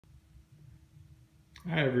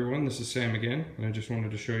Hi everyone, this is Sam again, and I just wanted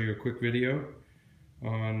to show you a quick video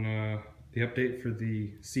on the update for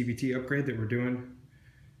the CVT upgrade that we're doing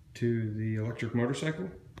to the electric motorcycle.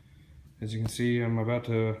 As you can see, I'm about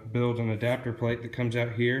to build an adapter plate that comes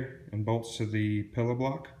out here and bolts to the pillow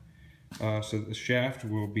block, so that the shaft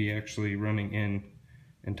will be actually running in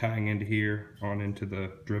and tying into here on into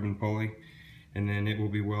the driven pulley, and then it will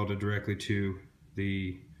be welded directly to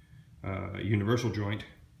the universal joint,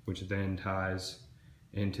 which then ties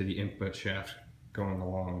into the input shaft going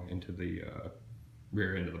along into the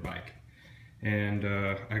rear end of the bike. And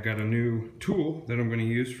I got a new tool that I'm going to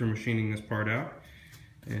use for machining this part out,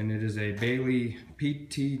 and it is a Baileigh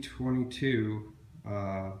PT-22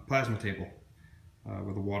 plasma table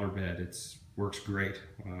with a water bed. It works great.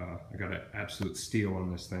 I got an absolute steal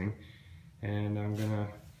on this thing, and I'm gonna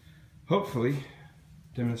hopefully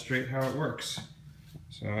demonstrate how it works.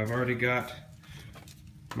 So I've already got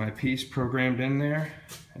my piece programmed in there,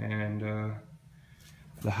 and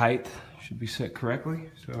the height should be set correctly,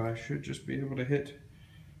 so I should just be able to hit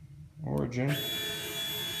origin,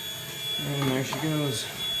 and there she goes.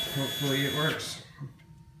 Hopefully it works.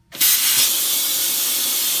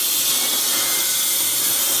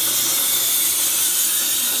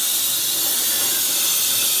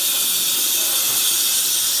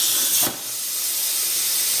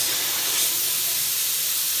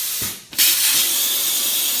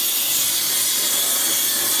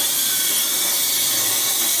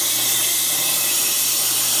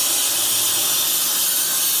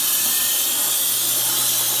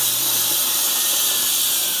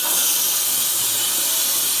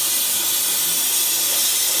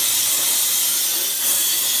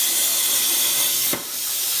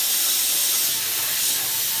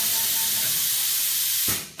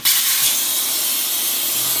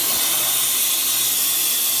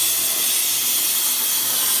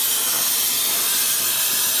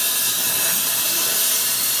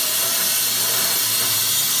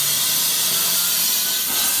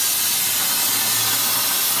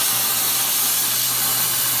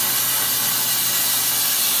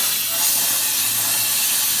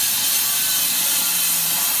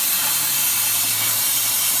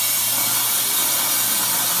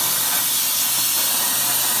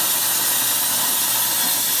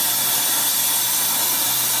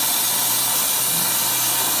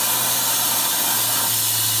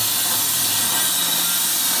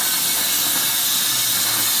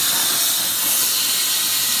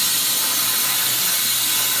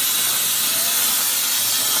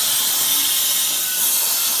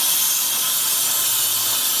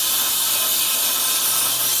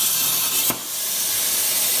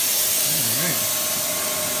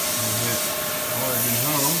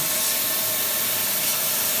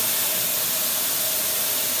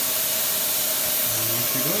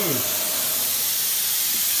 She goes.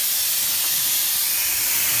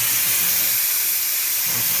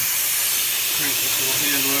 Crank this little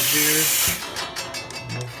handle up here.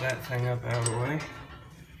 Lift that thing up out of the way.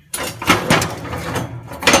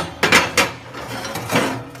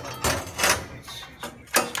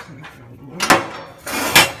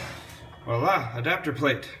 Voila, adapter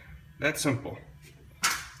plate. That's simple.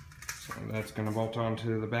 So that's going to bolt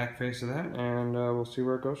onto the back face of that, and we'll see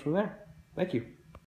where it goes from there. Thank you.